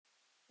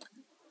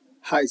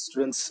Hi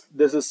students,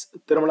 this is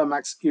Tirumala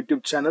Max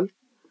YouTube channel.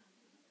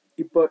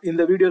 இப்போ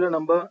இந்த வீடியோல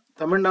நம்ம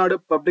தமிழ்நாடு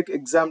பப்ளிக்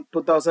எக்ஸாம்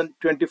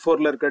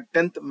 2024ல இருக்கிற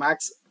 10th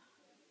மேக்ஸ்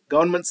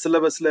கவர்மெண்ட்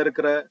சிலபஸ்ல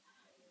இருக்கிற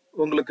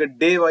உங்களுக்கு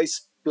day wise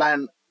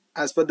plan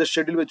as per the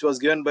schedule which was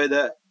given by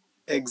the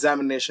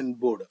examination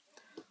board.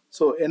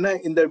 So என்ன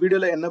இந்த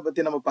வீடியோல என்ன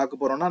பத்தி நம்ம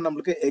பார்க்க போறோம்னா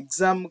நம்மளுக்கு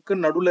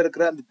எக்ஸாமுக்கு நடுவில்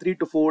இருக்கிற அந்த 3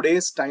 to 4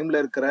 days டைம்ல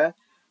இருக்கிற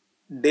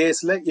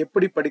டேஸ்ல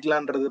எப்படி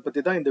படிக்கலாம்ன்றத பத்தி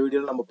தான் இந்த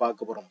வீடியோல நம்ம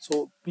பார்க்க போறோம். So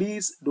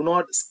please do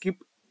not skip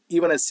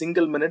even a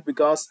single minute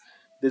because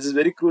this is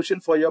very crucial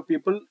for your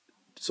people.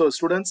 So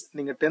students,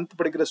 நீங்க 10th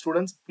படிக்கிற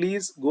students,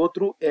 please go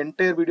through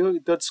entire video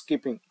without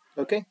skipping.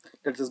 Okay,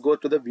 let's just go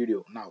to the video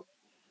now.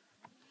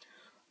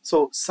 So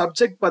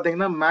subject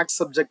பாத்தீங்கன்னா maths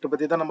subject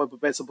பத்தி தான் நம்ம இப்ப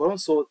பேச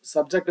போறோம். So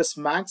subject is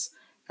maths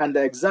and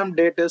the exam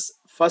date is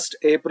 1st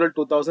April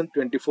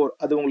 2024.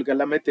 அது உங்களுக்கு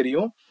எல்லாமே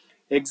தெரியும்.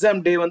 Exam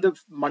day வந்து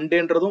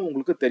மண்டேன்றதும்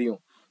உங்களுக்கு தெரியும்.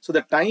 So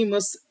the time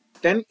is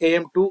 10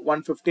 AM to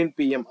 1:15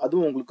 PM.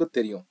 அதுவும் உங்களுக்கு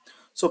தெரியும்.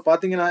 ஸோ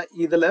பார்த்தீங்கன்னா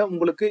இதில்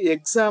உங்களுக்கு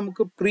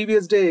எக்ஸாமுக்கு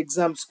ப்ரீவியஸ் டே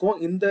எக்ஸாம்ஸ்க்கும்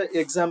இந்த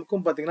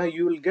எக்ஸாமுக்கும் பார்த்தீங்கன்னா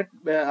you will get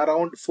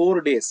around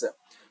 4 days.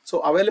 So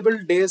available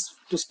days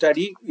to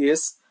study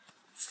is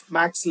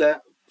மேக்ஸில்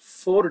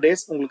 4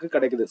 days உங்களுக்கு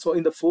கிடைக்குது. ஸோ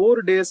இந்த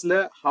 4 daysல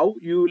how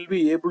you will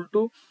be able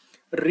to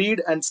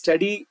read and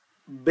study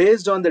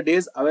based on the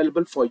days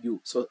available for you.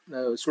 So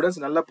students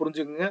நல்லா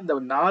புரிஞ்சுக்கோங்க, இந்த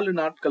 4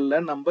 நாட்கள்ல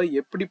நம்ம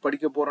எப்படி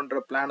படிக்க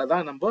போறோம்ன்ற பிளானை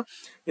தான் நம்ம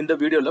இந்த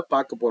வீடியோல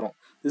பார்க்க போறோம்.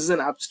 This is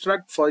an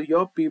abstract for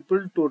your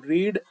people to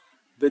read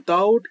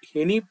without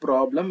any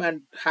problem and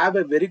have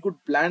a very good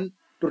plan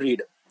to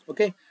read.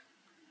 Okay,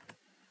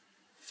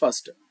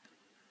 first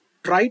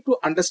try to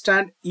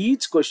understand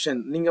each question.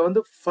 நீங்க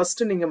வந்து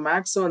ஃபர்ஸ்ட் நீங்க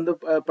மேக்ஸ் வந்து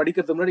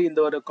படிக்கிறதுக்கு முன்னாடி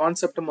இந்த ஒரு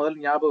கான்செப்ட்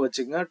முதல்ல ஞாபகம்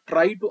வச்சுக்கோங்க.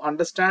 Try to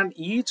understand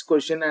each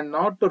question and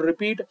not to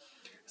repeat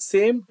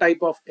same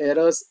type of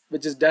errors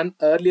which is done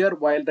earlier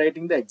while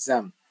writing the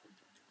exam.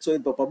 So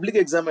இப்போ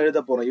பப்ளிக் எக்ஸாம் எழுத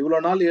போறோம்,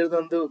 இவ்வளோ நாள் எழுத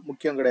வந்து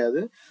முக்கியம்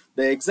கிடையாது.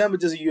 The exam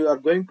which is you are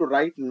going to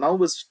write now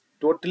is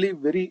totally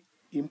very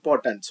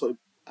important. So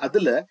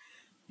அதுல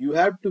you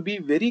have to be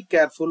very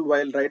careful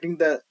while writing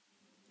the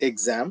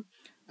exam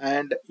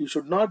and you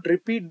should not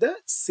repeat the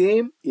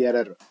same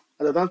error.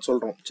 அதுதான்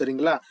சொல்றோம்,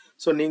 சரிங்களா?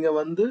 So நீங்க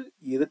வந்து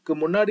இதுக்கு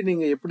முன்னாடி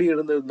நீங்க எப்படி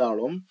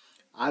எழுந்திருந்தாலும்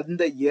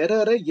அந்த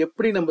எரரை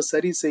எப்படி நம்ம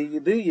சரி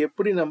செய்யுது,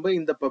 எப்படி நம்ம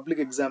இந்த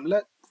பப்ளிக் எக்ஸாம்ல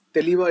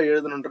தெளிவா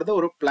எழுதணுன்றத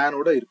ஒரு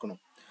பிளானோட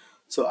இருக்கணும்.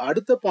 ஸோ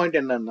அடுத்த பாயிண்ட்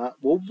என்னன்னா,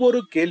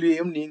 ஒவ்வொரு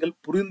கேள்வியையும் நீங்கள்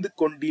புரிந்து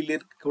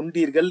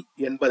கொண்டீர்கள்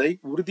என்பதை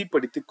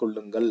உறுதிப்படுத்திக்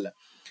கொள்ளுங்கள்.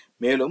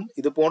 மேலும்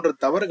இது போன்ற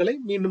தவறுகளை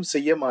மீண்டும்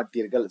செய்ய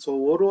மாட்டீர்கள். ஸோ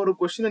ஒரு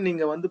கொஸ்டினை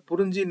நீங்க வந்து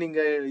புரிஞ்சு நீங்க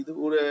இது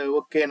ஒரு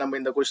ஓகே நம்ம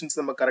இந்த கொஸ்டின்ஸ்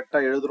நம்ம கரெக்டா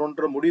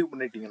எழுதுறோன்ற முடிவு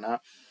பண்ணிட்டீங்கன்னா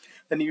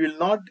then you will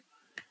not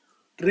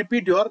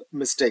repeat your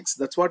mistakes.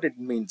 That's what it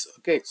means.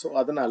 Okay, so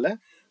அதனால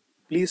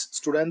please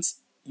students,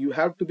 you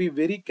have to be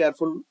very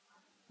careful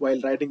while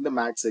writing the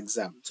maths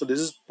exam. So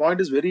this point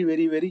is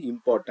very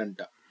important.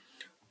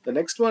 The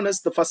next one is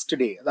the first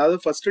day. அதாவது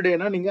first day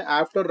னா நீங்க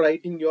after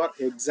writing your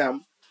exam,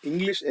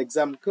 English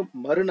examக்கு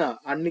மறுநா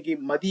அன்னைக்கு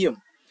மதியம்.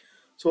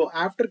 So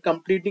after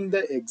completing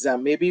the exam,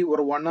 maybe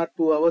ஒரு 1 or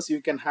 2 hours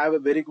you can have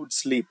a very good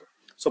sleep.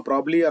 So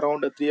probably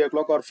around 3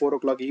 o'clock or 4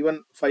 o'clock, even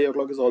 5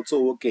 o'clock is also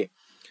okay.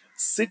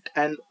 Sit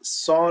and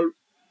solve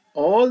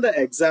all the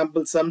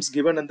example sums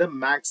given in the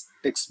maths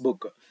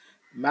textbook.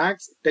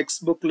 Maths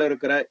textbookல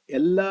இருக்கிற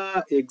எல்லா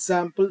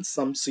example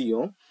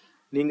sumsையும்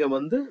நீங்க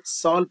வந்து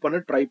solve பண்ண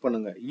try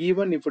பண்ணுங்க.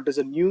 even if it is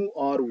a new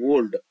or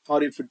old or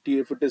if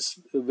it is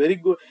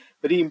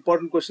very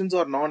important questions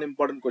or non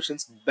important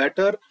questions,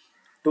 better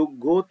to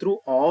go through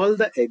all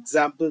the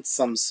example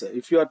sums.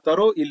 If you are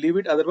thorough, you leave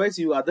it, otherwise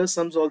you other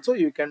sums also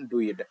you can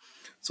do it.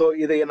 So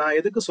இதை நான்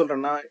எதுக்கு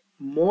சொல்றேன்னா,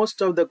 most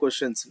of the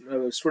questions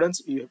students,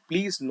 you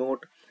please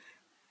note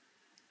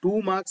 2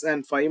 marks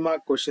and 5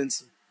 mark questions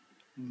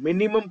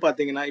minimum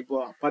பார்த்தீங்கன்னா, இப்போ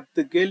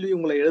 10 கேள்வி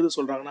உங்களை எழுத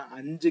சொல்றாங்கன்னா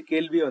 5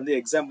 கேள்வி வந்து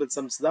எக்ஸாம்பிள்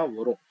சம்ஸ் தான்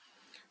வரும்.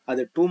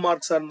 அது 2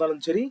 மார்க்ஸாக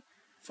இருந்தாலும் சரி,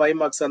 5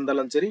 மார்க்ஸாக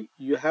இருந்தாலும் சரி,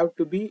 you have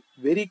to be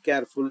very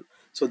careful.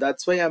 So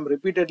that's why I'm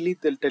repeatedly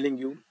telling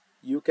you,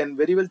 you can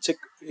very well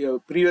check your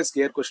previous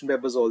year question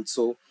papers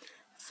also.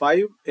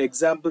 5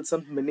 example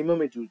sums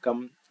minimum it will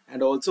come,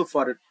 and also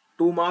for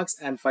 2 marks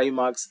and 5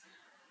 marks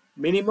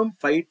minimum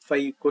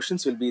 5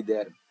 questions will be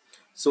there.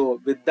 So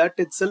with that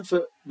itself,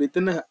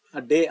 within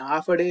a day,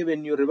 half a day,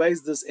 when you revise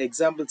this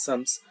example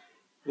sums,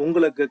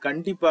 உங்களுக்கு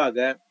கண்டிப்பாக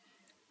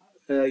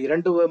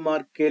 2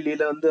 mark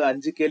கேள்வியில வந்து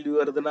 5 கேள்வி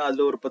வருதுன்னா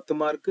அதுல ஒரு 10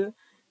 mark,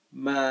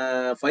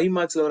 5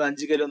 மார்க்ஸ்ல ஒரு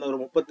 5 கேள்வி வந்து ஒரு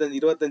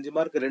 25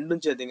 மார்க்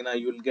ரெண்டும் சேர்த்தீங்கன்னா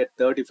you will get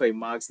 35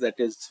 marks. That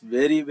is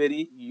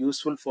very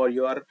useful for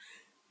your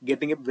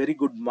getting a very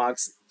good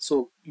marks. So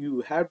you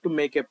have to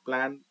make a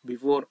plan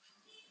before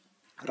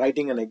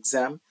writing an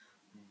exam.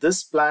 This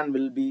plan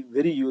will be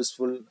very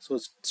useful. So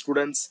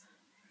students,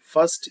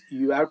 first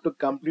you have to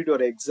complete your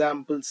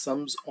example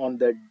sums on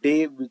the day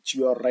which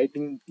you are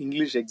writing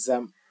English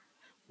exam.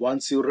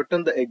 Once you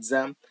written the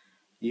exam,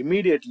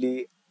 immediately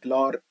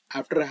or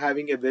after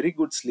having a very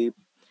good sleep,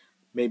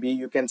 maybe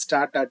you can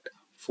start at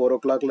 4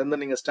 o'clock ல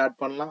இருந்து நீங்க start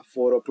பண்ணலாம்.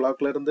 4 o'clock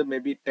ல இருந்து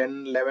maybe 10,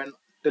 11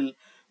 till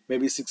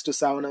maybe 6 to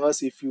 7 hours.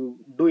 If you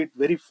do it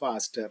very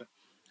faster,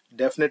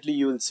 definitely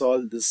you will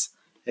solve this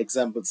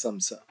example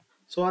sums.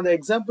 So அந்த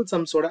example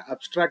sums ஓட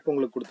abstract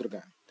உங்களுக்கு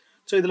கொடுத்திருக்கேன்.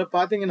 So இதுல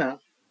பாத்தீங்கன்னா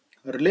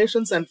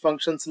relations and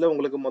functionsல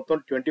உங்களுக்கு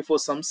மொத்தம் 24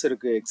 sums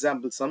இருக்கு,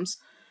 example sums.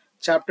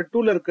 chapter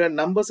 2ல இருக்க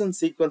numbers and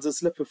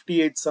sequencesல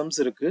 58 sums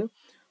இருக்கு.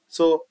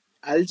 So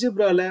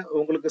algebraல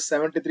உங்களுக்கு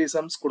 73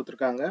 sums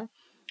கொடுத்திருக்காங்க.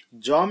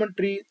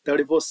 geometry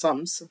 34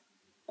 sums,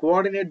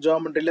 coordinate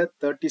geometryல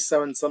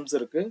 37 sums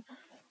இருக்கு,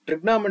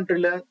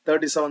 trigonometryல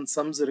 37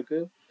 sums இருக்கு,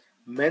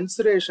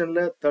 mensurationல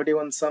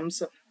 31 sums,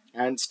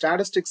 and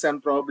statistics and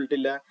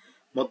probabilityல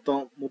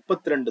மொத்தம்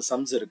 32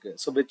 sums இருக்கு.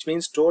 So which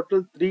means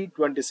total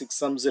 326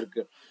 sums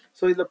இருக்கு.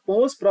 So இதுல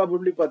post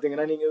probably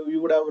பாத்தீங்கன்னா நீங்க you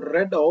would have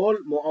read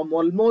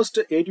almost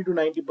 80 to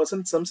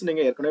 90% sums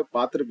நீங்க ஏற்கனவே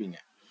பார்த்திருப்பீங்க.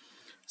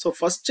 So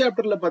first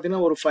chapterல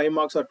பாத்தீங்கன்னா ஒரு 5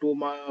 marks or 2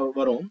 marks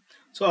வரும்.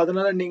 So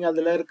அதனால நீங்க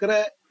அதுல இருக்கிற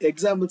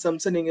example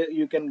sums நீங்க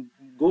you can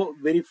go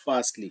very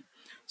fastly.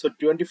 So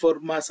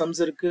 24 sums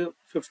இருக்கு,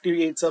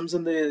 58 sums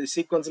இந்த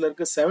sequenceல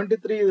இருக்கு,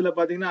 73 இதுல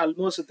பாத்தீங்கன்னா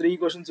almost 3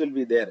 questions will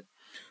be there.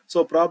 So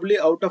probably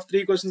out of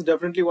 3 questions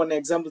definitely one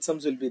example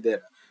sums will be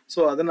there. So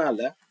அதனால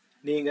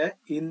நீங்க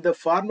இந்த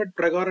format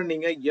பிரகாரம்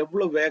நீங்க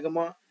எவ்வளவு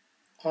வேகமா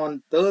on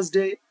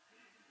Thursday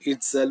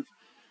itself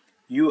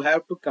you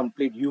have to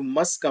complete, you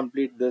must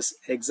complete this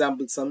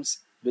example sums,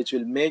 which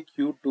will make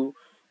you to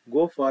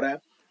go for a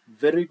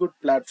very good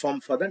platform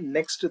for the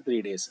next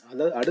 3 days.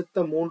 அதாவது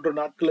அடுத்த 3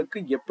 நாட்களுக்கு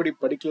எப்படி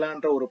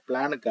படிக்கலாம்ன்ற ஒரு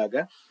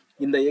பிளானுக்காக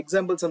இந்த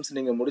example sums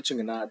நீங்க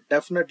முடிச்சீங்கன்னா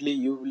definitely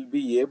you will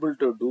be able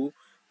to do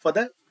for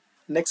the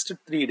next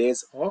 3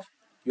 days of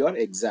your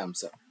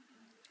exams.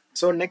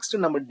 So next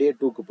நம்ம day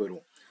 2க்கு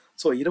போயிடுவோம்.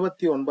 So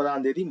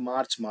 29ஆம் தேதி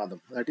மார்ச்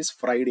மாதம், that is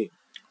Friday.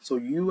 So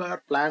your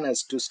plan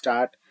is to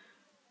start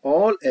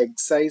all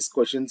exercise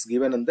questions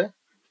given in the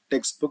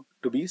textbook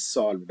to be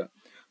solved.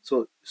 So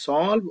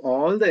solve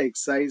all the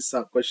exercise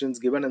questions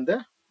given in the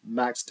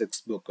maths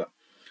textbook.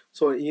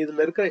 So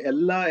இதுல இருக்கிற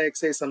எல்லா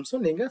exercise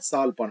sumsம் நீங்க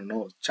solve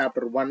பண்ணணும்.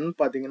 chapter 1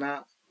 பாத்தீங்கன்னா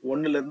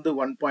 1ல இருந்து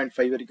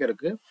 1.5 வரைக்கும்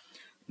இருக்கு.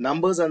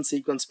 numbers and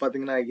sequence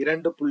பாத்தீங்கன்னா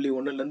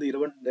 2.1ல இருந்து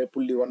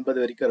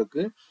 2.9 வரைக்கும்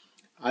இருக்கு.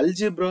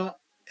 algebra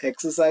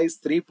exercise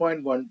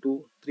 3.12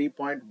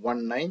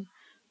 3.19,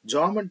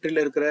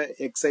 geometryல இருக்கிற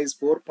exercise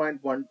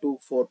 4.12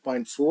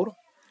 4.4,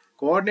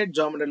 coordinate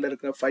geometryல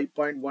இருக்கிற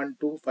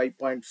 5.12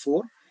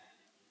 5.4,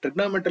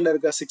 trigonometryல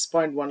இருக்கிற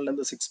 6.1ல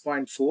இருந்து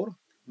 6.4,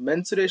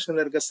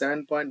 mensurationல இருக்கிற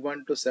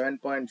 7.1 to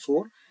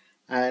 7.4,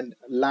 and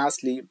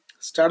lastly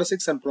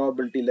statistics and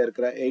probabilityல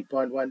இருக்கிற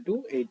 8.1 to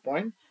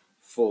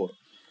 8.4.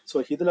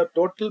 So இதுல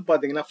total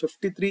பாத்தீங்கன்னா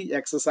 53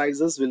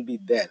 exercises will be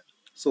there.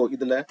 So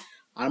இதுல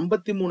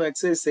 53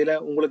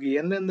 exercises உங்களுக்கு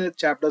எந்தெந்த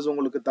chapters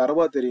உங்களுக்கு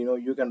தரவா தெரியணும்,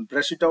 you can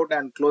brush it out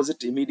and close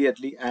it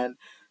immediately. And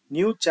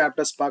new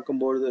chapters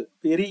பார்க்கும்போது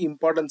very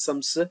important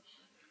sums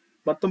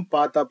மட்டும்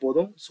பார்த்தா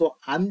போதும். So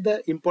அந்த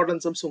important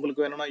sums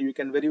உங்களுக்கு வேணும்னா you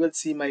can very well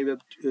see my web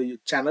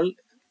channel.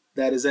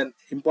 There is an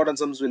important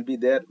sums will be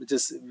there which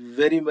is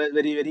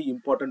very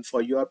important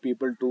for your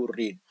people to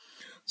read.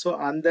 So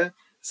அந்த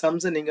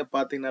sums நீங்க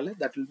பார்த்தீங்கனாலே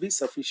that will be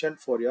sufficient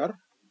for your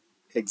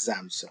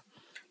exams.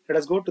 Let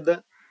us go to the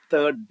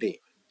third day.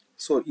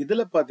 So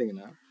இதுல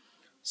பாத்தீங்கன்னா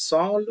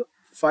solve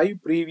 5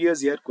 previous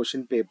year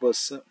question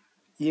papers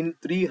in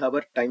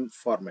 3-hour time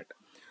format.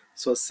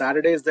 So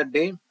Saturday is the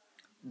day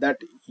that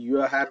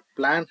your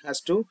plan has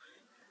to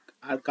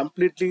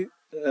completely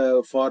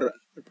for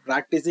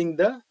practicing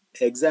the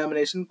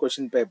examination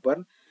question paper.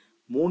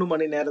 3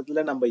 மணி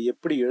நேரத்துல நம்ம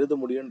எப்படி எழுத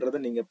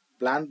முடியும்ன்றதை நீங்க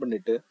plan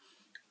பண்ணிட்டு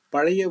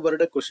பழைய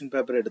வருட question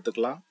paper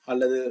எடுத்துக்கலாம்,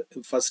 அல்லது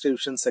first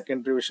revision,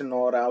 second revision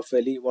or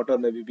half-yearly whatever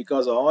may be,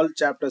 because all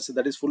chapters,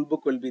 that is full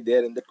book, will be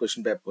there in that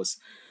question papers.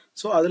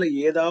 So அதுல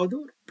ஏதாவது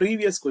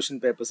previous question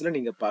papersல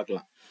நீங்க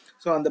பார்க்கலாம்.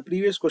 So அந்த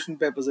previous question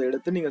papers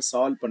எடுத்து நீங்க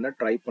solve பண்ண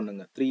try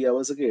பண்ணுங்க, 3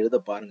 ஹவர்ஸ்க்கு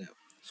எழுத பாருங்க.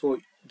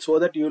 So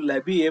that you will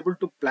be able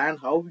to plan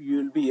how you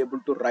will be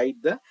able to write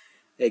the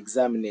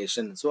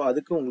examination. So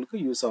அதுக்கு உங்களுக்கு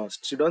யூஸ் ஆகும்.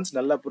 ஸ்டூடெண்ட்ஸ்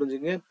நல்லா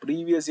புரிஞ்சுங்க,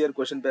 previous year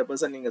question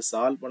papers நீங்க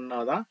solve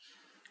பண்ணாதான்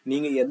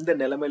நீங்க எந்த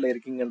நிலைமையில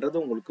இருக்கீங்கன்றது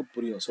உங்களுக்கு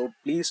புரியும். So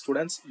please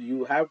students, you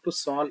have to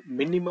solve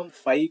minimum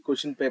 5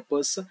 question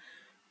papers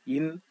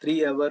in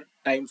 3-hour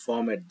time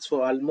format. So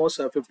almost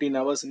 15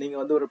 hours நீங்க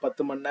வந்து ஒரு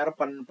 10 மணி நேரம்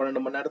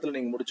 12 மணி நேரத்துல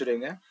நீங்க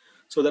முடிச்சிடுவீங்க.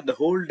 So that the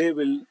whole day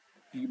will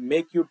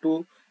make you to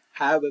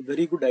have a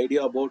very good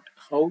idea about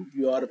how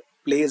you are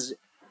placed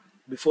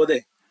before the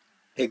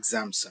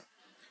exams.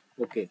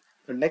 Okay,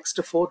 the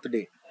next 4th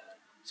day.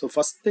 So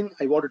first thing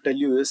I want to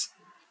tell you is,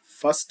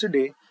 first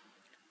day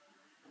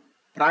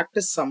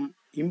practice some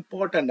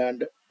important and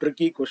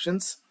tricky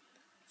questions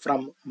from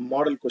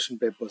model question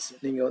papers.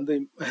 நீங்க வந்து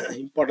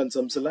important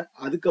sumsல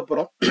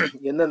அதுக்கப்புறம்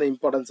என்னென்ன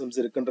important sums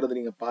இருக்குன்றது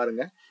நீங்க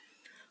பாருங்க.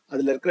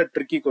 அதுல இருக்கிற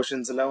tricky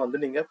questions எல்லாம் வந்து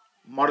நீங்க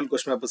model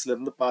question papersல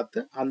இருந்து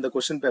பார்த்து அந்த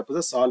question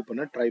papers solve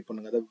பண்ண ட்ரை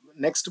பண்ணுங்க. The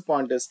next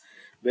point is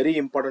very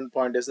important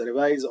point is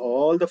revise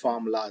all the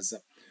formulas.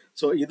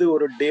 So இது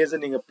ஒரு days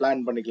நீங்க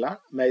பிளான் பண்ணிக்கலாம்.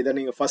 இதை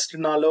நீங்க ஃபர்ஸ்ட்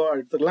நாளோ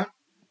எடுத்துக்கலாம்,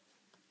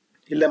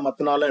 இல்ல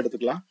மத்த நாளோ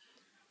எடுத்துக்கலாம்.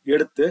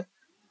 எடுத்து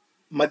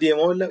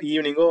மதியமோ இல்லை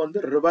ஈவினிங்கோ வந்து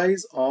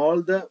revise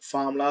all the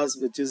formulas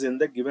which is in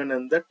the given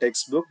in the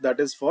text book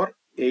that is for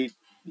 8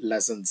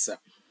 lessons.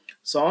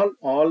 Solve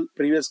all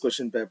previous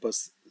question papers.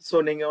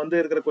 So நீங்க வந்து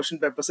இருக்கிற question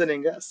papers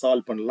நீங்க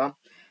solve பண்ணலாம்.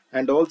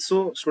 And also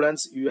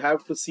students, you have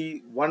to see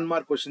 1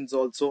 mark questions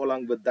also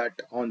along with that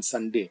on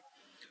Sunday.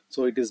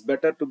 So it is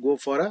better to go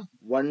for a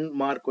 1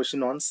 mark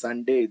question on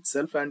Sunday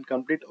itself and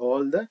complete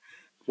all the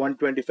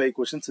 125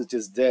 questions which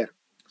is there.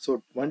 So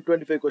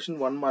 125 question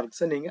 1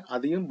 marks நீங்க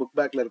அதையும் book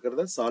backல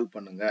இருக்கிறத solve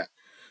பண்ணுங்க.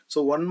 So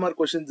 1 mark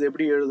questions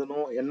எப்படி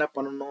எழுதணும், என்ன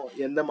பண்ணணும்,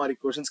 எந்த மாதிரி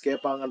questions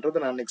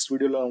கேட்பாங்கன்றத நான் next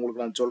வீடியோல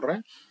உங்களுக்கு நான்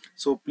சொல்றேன்.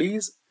 So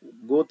please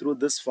go through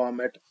this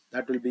format.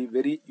 That will be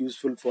very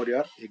useful for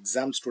your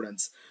exam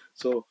students.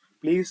 So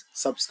please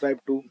subscribe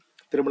to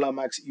Tirumala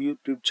Maths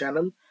YouTube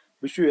channel.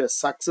 Wish you a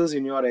success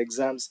in your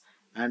exams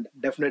and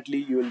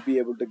definitely you will be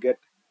able to get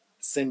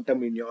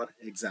centum in your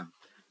exam.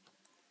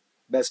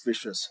 Best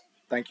wishes.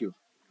 Thank you.